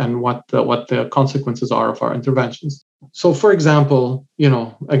and what the consequences are of our interventions. So, for example,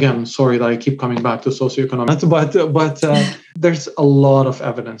 again, sorry that I keep coming back to socioeconomics, but there's a lot of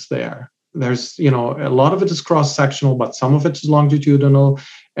evidence there. There's, a lot of it is cross-sectional, but some of it is longitudinal.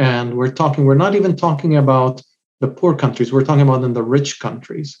 And we're not even talking about the poor countries. We're talking about in the rich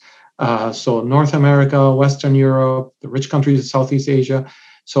countries. So North America, Western Europe, the rich countries of Southeast Asia.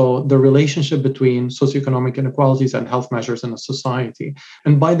 So the relationship between socioeconomic inequalities and health measures in a society.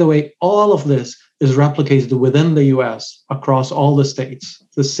 And by the way, all of this is replicated within the US across all the states.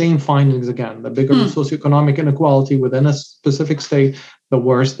 The same findings again. The bigger the socioeconomic inequality within a specific state, the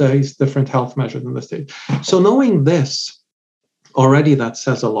worse these different health measures in the state. So knowing this, already that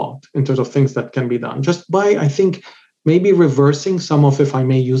says a lot in terms of things that can be done. Just by, I think, maybe reversing some of, if I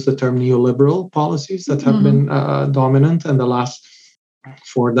may use the term, neoliberal policies that have been dominant in the last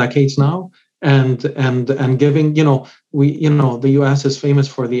 4 decades now, and giving, the US is famous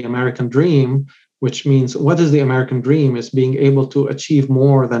for the American dream, which means what is the American dream is being able to achieve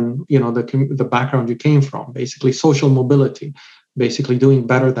more than, the background you came from, basically social mobility, basically doing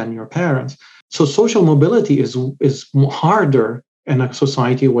better than your parents. So social mobility is harder in a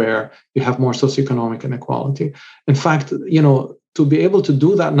society where you have more socioeconomic inequality. In fact, to be able to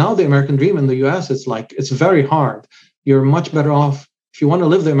do that now, the American dream in the US, it's very hard. You're much better off. If you want to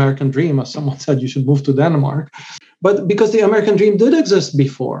live the American dream, as someone said, you should move to Denmark. But because the American dream did exist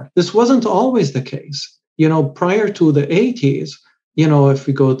before, this wasn't always the case. Prior to the 80s, if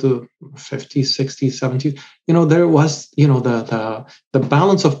we go to 50s, 60s, 70s, there was, the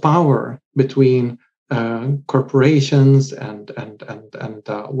balance of power between corporations and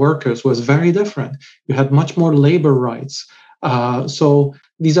workers was very different. You had much more labor rights. So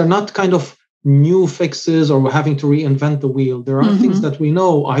these are not kind of new fixes or having to reinvent the wheel. There are things that we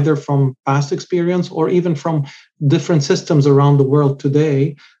know either from past experience or even from different systems around the world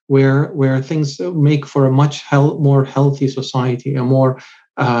today where things make for a much more healthy society, a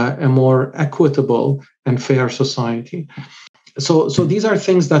more equitable and fair society. So these are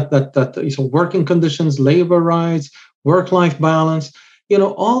things that working conditions, labor rights, work-life balance,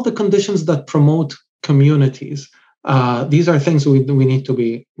 all the conditions that promote communities. These are things we need to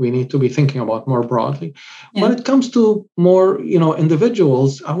be thinking about more broadly. Yeah. When it comes to more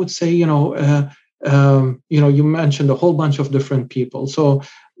individuals, I would say you mentioned a whole bunch of different people. So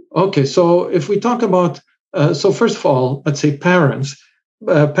if we talk about so first of all, let's say parents.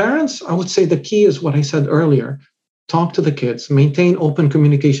 Parents, I would say the key is what I said earlier. Talk to the kids, maintain open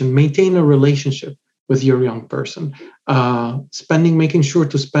communication, maintain a relationship with your young person. Making sure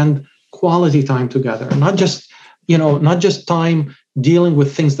to spend quality time together, not just time dealing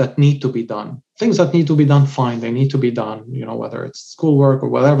with things that need to be done. Things that need to be done, fine, they need to be done, whether it's schoolwork or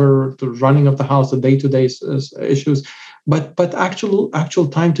whatever, the running of the house, the day-to-day issues, but actual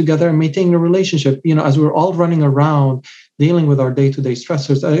time together and maintaining a relationship, as we're all running around dealing with our day-to-day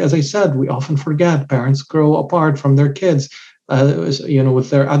stressors. As I said, we often forget parents grow apart from their kids, with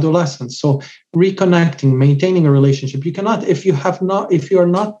their adolescents. So reconnecting, maintaining a relationship. You cannot, if you are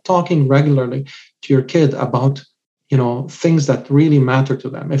not talking regularly to your kid about things that really matter to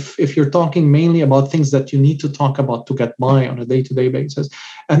them. If you're talking mainly about things that you need to talk about to get by on a day-to-day basis,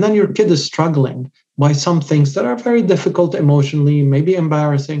 and then your kid is struggling by some things that are very difficult emotionally, maybe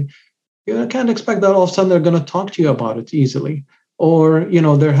embarrassing, you can't expect that all of a sudden they're going to talk to you about it easily. Or,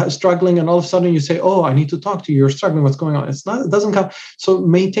 they're struggling and all of a sudden you say, oh, I need to talk to you. You're struggling. What's going on? It doesn't come. So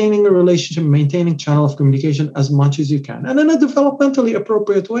maintaining a relationship, maintaining channel of communication as much as you can. And in a developmentally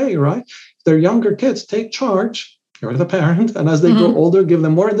appropriate way, right? If they're younger kids, take charge. You're the parent. And as they grow older, give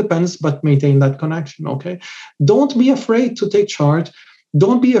them more independence, but maintain that connection, okay? Don't be afraid to take charge.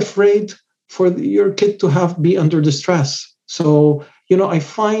 Don't be afraid for your kid to be under distress. So, I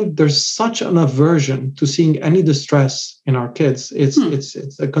find there's such an aversion to seeing any distress in our kids. It's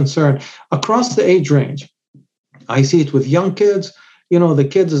a concern across the age range. I see it with young kids. The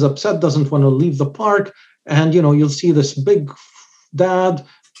kid is upset, doesn't want to leave the park. And, you'll see this big dad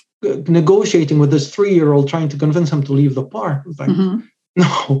negotiating with this 3-year-old, trying to convince him to leave the park. It's like,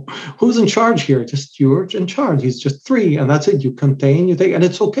 No, who's in charge here? Just you're in charge. He's just 3, and that's it. You contain, you take, and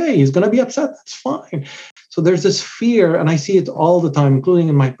it's okay. He's going to be upset. That's fine. So there's this fear, and I see it all the time, including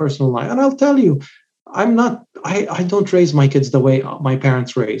in my personal life. And I'll tell you, I don't raise my kids the way my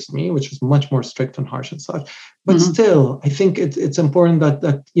parents raised me, which is much more strict and harsh and such. But still, I think it's important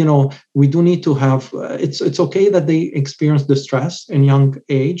that we do need to have. It's okay that they experience distress in young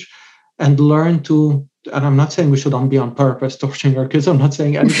age, and learn to. And I'm not saying we should be on purpose torturing our kids. I'm not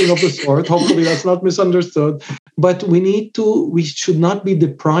saying anything of the sort. Hopefully that's not misunderstood. But we should not be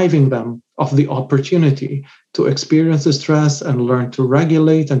depriving them of the opportunity to experience the stress and learn to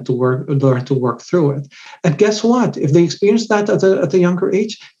regulate and learn to work through it. And guess what? If they experience that at a younger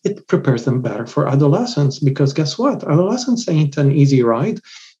age, it prepares them better for adolescence, because guess what? Adolescence ain't an easy ride.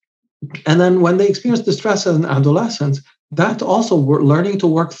 And then when they experience distress as an adolescent, that also learning to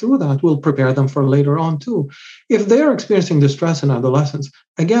work through that will prepare them for later on too. If they are experiencing distress in adolescence,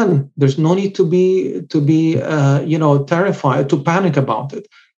 again, there's no need to be terrified, to panic about it.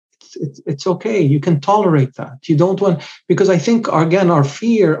 It's okay. You can tolerate that. You don't want, because I think our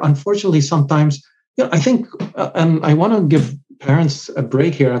fear, unfortunately, sometimes, I think, and I want to give parents a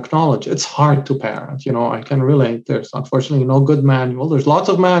break here, acknowledge it's hard to parent. I can relate. There's unfortunately no good manual. There's lots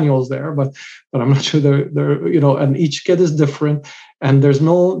of manuals there, but I'm not sure they're and each kid is different, and there's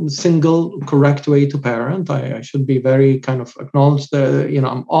no single correct way to parent. I should be very kind of acknowledge that,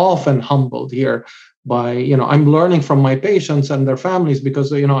 I'm often humbled here by, I'm learning from my patients and their families,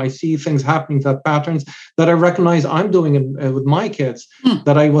 because, I see things happening, that patterns that I recognize I'm doing with my kids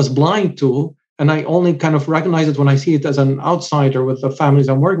that I was blind to. And I only kind of recognize it when I see it as an outsider with the families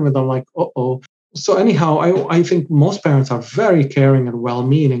I'm working with. I'm like, uh-oh. So anyhow, I think most parents are very caring and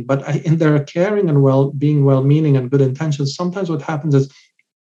well-meaning, but in their caring and being well-meaning and good intentions, sometimes what happens is,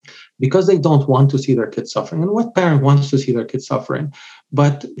 because they don't want to see their kids suffering, and what parent wants to see their kids suffering?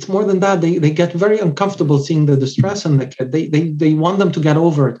 But it's more than that. They get very uncomfortable seeing the distress in the kid. They want them to get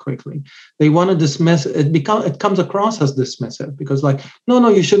over it quickly. They want to dismiss it. It comes across as dismissive, because like, no,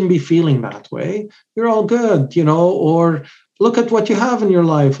 you shouldn't be feeling that way. You're all good, or look at what you have in your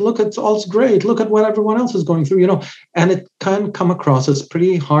life. Look, it's all's great. Look at what everyone else is going through, and it can come across as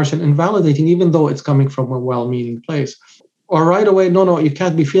pretty harsh and invalidating, even though it's coming from a well-meaning place. Or right away, no, you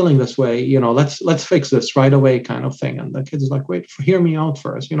can't be feeling this way. Let's fix this right away, kind of thing. And the kid is like, wait, hear me out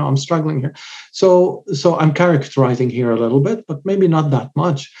first. I'm struggling here. So I'm characterizing here a little bit, but maybe not that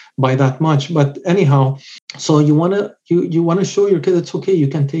much. But anyhow, so you want to show your kid it's okay. You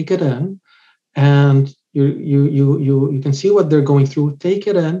can take it in, and you can see what they're going through. Take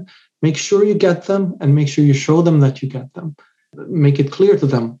it in. Make sure you get them, and make sure you show them that you get them. Make it clear to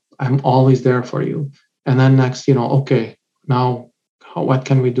them, I'm always there for you. And then next, okay. Now, what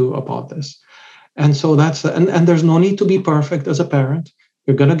can we do about this? And so that's, and there's no need to be perfect as a parent.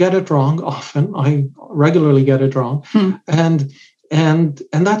 You're going to get it wrong often. I regularly get it wrong. And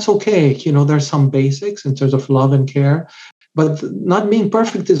that's okay. There's some basics in terms of love and care, but not being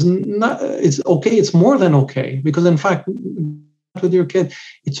perfect is okay. It's more than okay, because in fact, with your kid,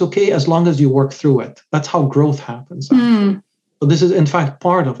 it's okay as long as you work through it. That's how growth happens. So this is in fact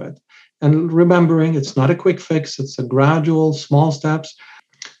part of it. And remembering, it's not a quick fix. It's a gradual, small steps.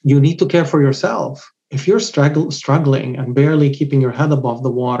 You need to care for yourself. If you're struggling and barely keeping your head above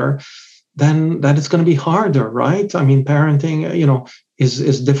the water, then that is going to be harder, right? I mean, parenting,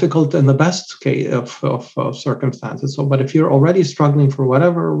 is difficult in the best case of circumstances. So, but if you're already struggling for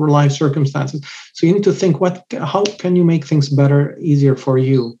whatever life circumstances, so you need to think, how can you make things better, easier for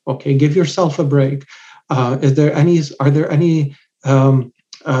you? Okay, give yourself a break. Are there any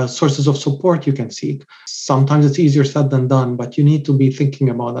sources of support you can seek? Sometimes it's easier said than done, but you need to be thinking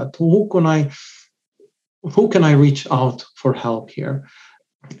about that. Who can I reach out for help here?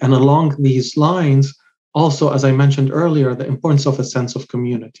 And along these lines, also, as I mentioned earlier, the importance of a sense of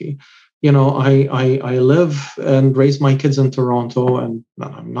community. I live and raise my kids in Toronto, and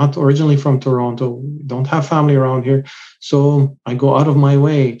I'm not originally from Toronto, don't have family around here. So I go out of my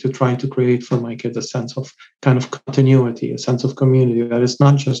way to try to create for my kids a sense of kind of continuity, a sense of community, that it's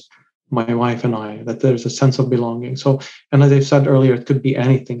not just my wife and I, that there's a sense of belonging. So, and as I said earlier, it could be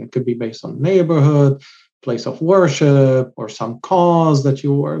anything. It could be based on neighborhood, place of worship, or some cause that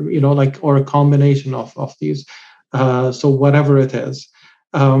you are, or a combination of these. So whatever it is.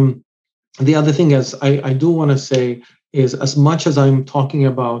 The other thing is, I do want to say is, as much as I'm talking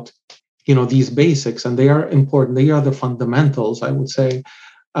about, these basics, and they are important, they are the fundamentals, I would say,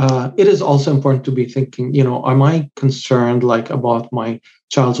 it is also important to be thinking, am I concerned about my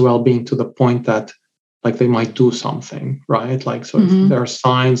child's well-being to the point that they might do something, right? So if there are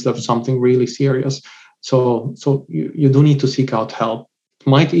signs of something really serious. So you do need to seek out help.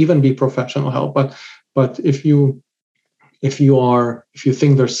 might even be professional help. But if you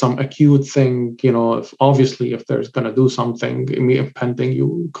think there's some acute thing, if there's going to do something impending,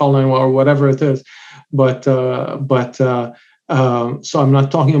 you call 911 or whatever it is. But so I'm not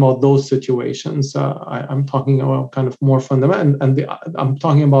talking about those situations. I'm talking about kind of more fundamental, and I'm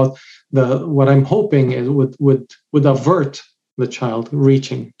talking about what I'm hoping is would avert the child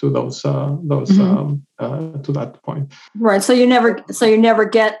reaching to those to that point. Right. So you never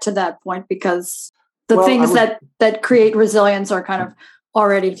get to that point because the things that create resilience are kind of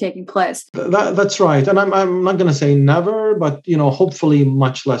already taking place. That's right. And I'm not going to say never, but hopefully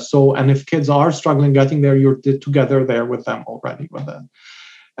much less so. And if kids are struggling getting there, you're together there with them already with that.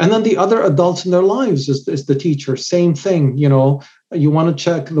 And then the other adults in their lives is the teacher. Same thing. You want to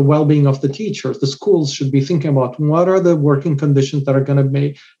check the well-being of the teachers. The schools should be thinking about what are the working conditions that are going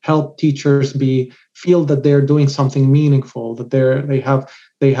to help teachers feel that they're doing something meaningful, that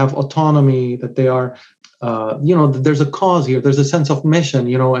they have autonomy, that they are, that there's a cause here. There's a sense of mission,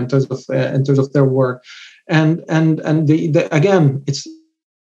 in terms of their work, and again,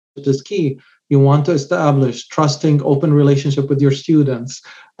 it's key. You want to establish trusting, open relationship with your students.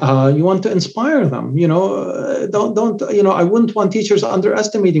 You want to inspire them. Don't. I wouldn't want teachers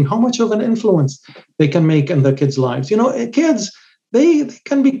underestimating how much of an influence they can make in the kids' lives. Kids, they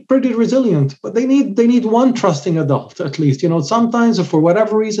can be pretty resilient, but they need one trusting adult at least. Sometimes, if for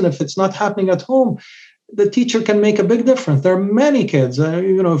whatever reason, if it's not happening at home, the teacher can make a big difference. There are many kids.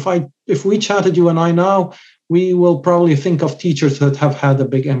 If we chatted, you and I now, we will probably think of teachers that have had a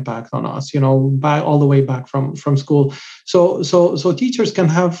big impact on us, all the way back from school. So teachers can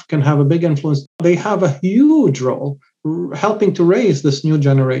have a big influence. They have a huge role helping to raise this new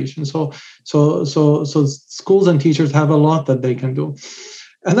generation. So schools and teachers have a lot that they can do.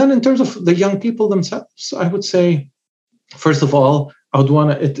 And then in terms of the young people themselves, I would say, first of all,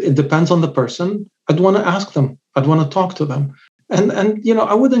 it depends on the person. I'd want to ask them. I'd want to talk to them. And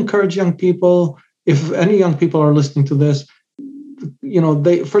I would encourage young people, if any young people are listening to this,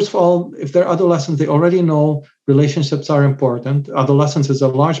 they, first of all, if they're adolescents, they already know relationships are important. Adolescence is a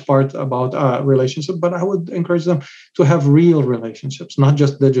large part about relationship, but I would encourage them to have real relationships, not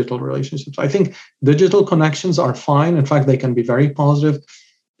just digital relationships. I think digital connections are fine. In fact, they can be very positive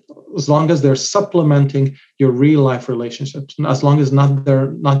as long as they're supplementing your real life relationships, and as long as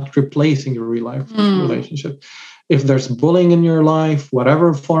they're not replacing your real life relationship. If there's bullying in your life,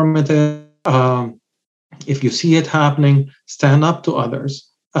 whatever form it is, if you see it happening, stand up to others.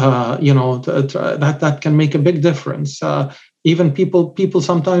 That can make a big difference. Even people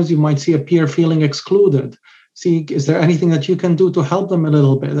sometimes you might see a peer feeling excluded. See, is there anything that you can do to help them a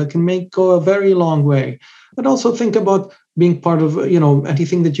little bit? That can go a very long way. But also think about being part of,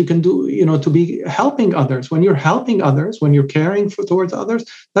 anything that you can do, to be helping others. When you're helping others, when you're caring towards others,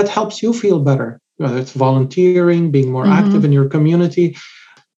 that helps you feel better. Whether it's volunteering, being more active in your community.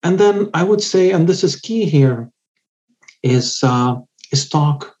 And then I would say, and this is key here, is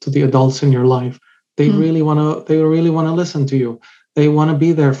talk to the adults in your life. They really want to listen to you. They want to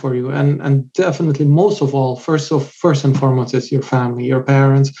be there for you. And definitely, most of all, first and foremost, is your family, your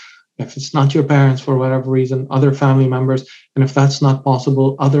parents. If it's not your parents for whatever reason, other family members. And if that's not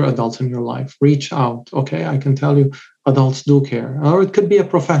possible, other adults in your life, reach out. Okay, I can tell you, adults do care. Or it could be a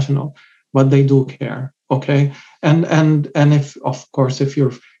professional, but they do care. Okay, and if, of course, if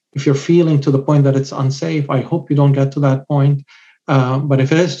you're feeling to the point that it's unsafe, I hope you don't get to that point. But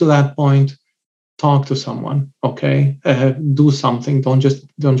if it is to that point, talk to someone. Okay, do something. Don't just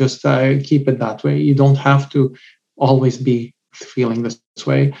keep it that way. You don't have to always be feeling this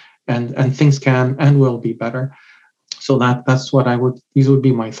way, and things can and will be better. So that's what these would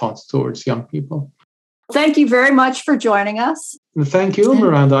be my thoughts towards young people. Thank you very much for joining us. Thank you,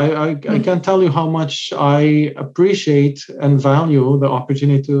 Miranda. I can't tell you how much I appreciate and value the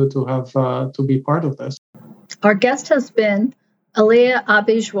opportunity to have to be part of this. Our guest has been Elia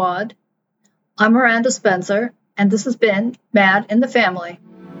Abi-Jaoude. I'm Miranda Spencer, and this has been Mad in the Family.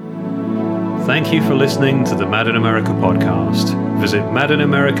 Thank you for listening to the Mad in America podcast. Visit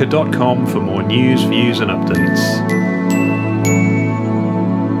madinamerica.com for more news, views, and updates.